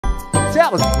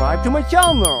subscribe to my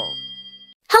channel.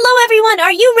 Hello everyone,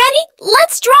 are you ready?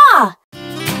 Let's draw!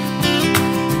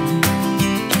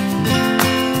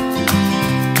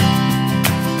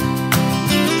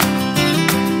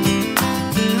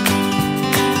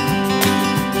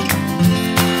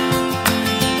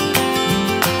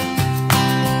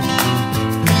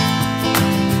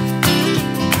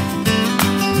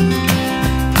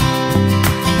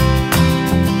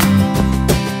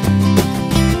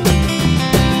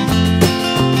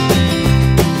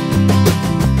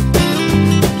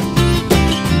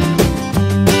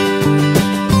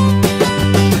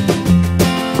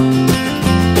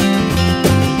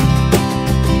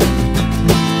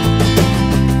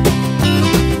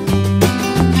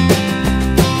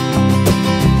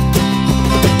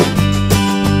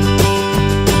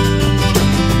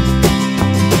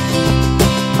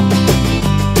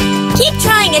 Keep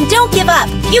trying and don't give up.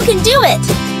 You can do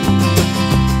it!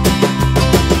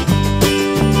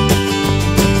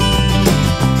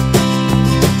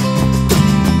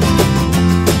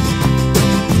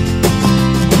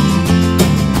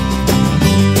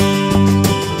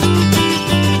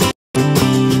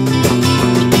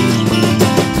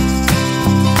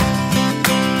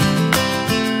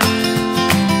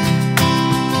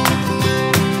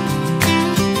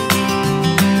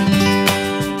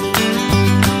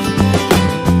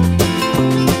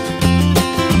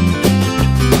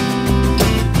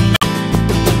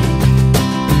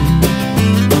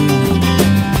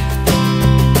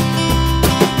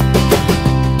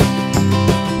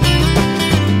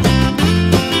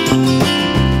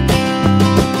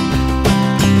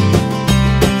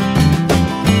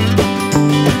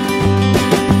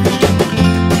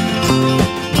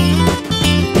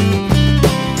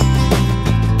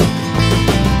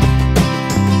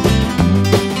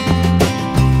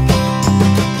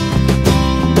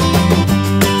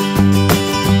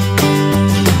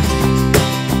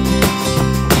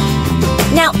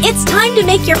 Now it's time to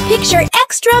make your picture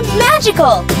extra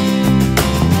magical!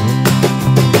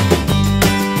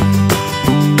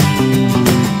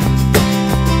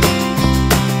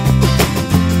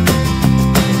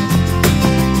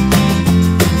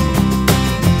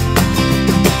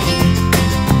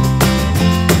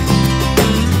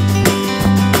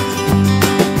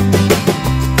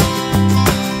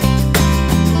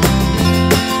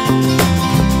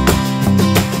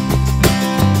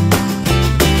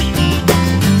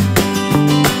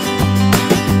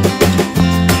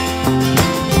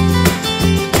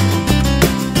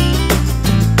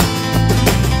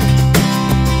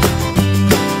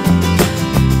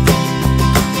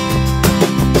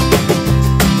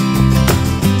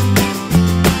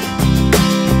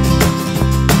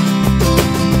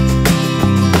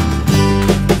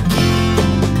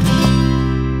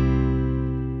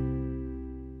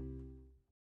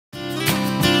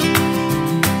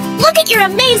 Look at your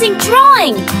amazing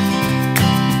drawing!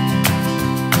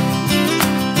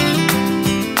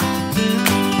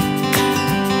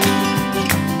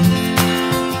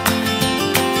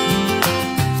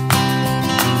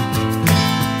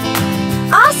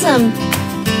 Awesome!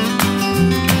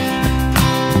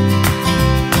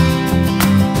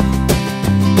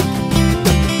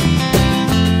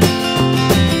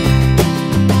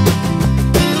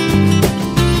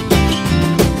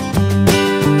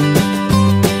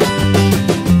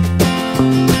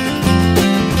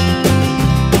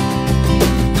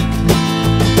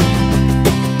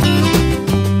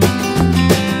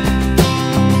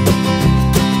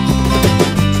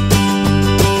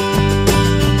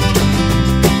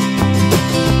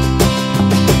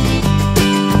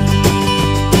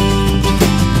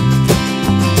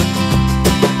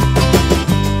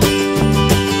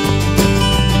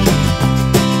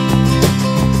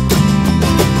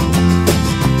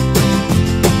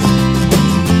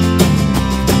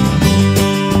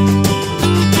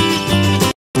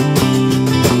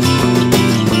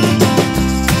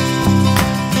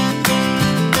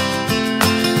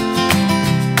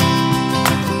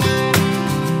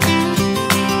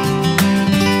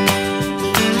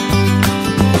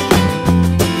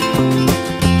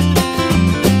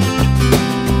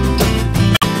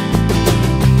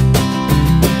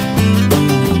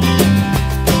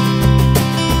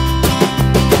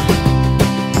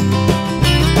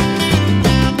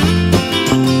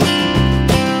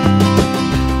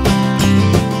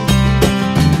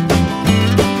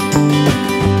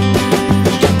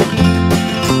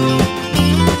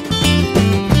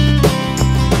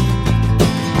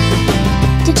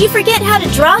 Did you forget how to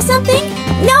draw something?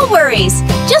 No worries!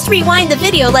 Just rewind the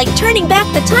video like turning back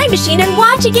the time machine and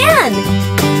watch again!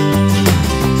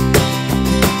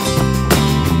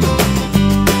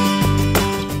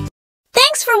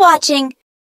 for watching.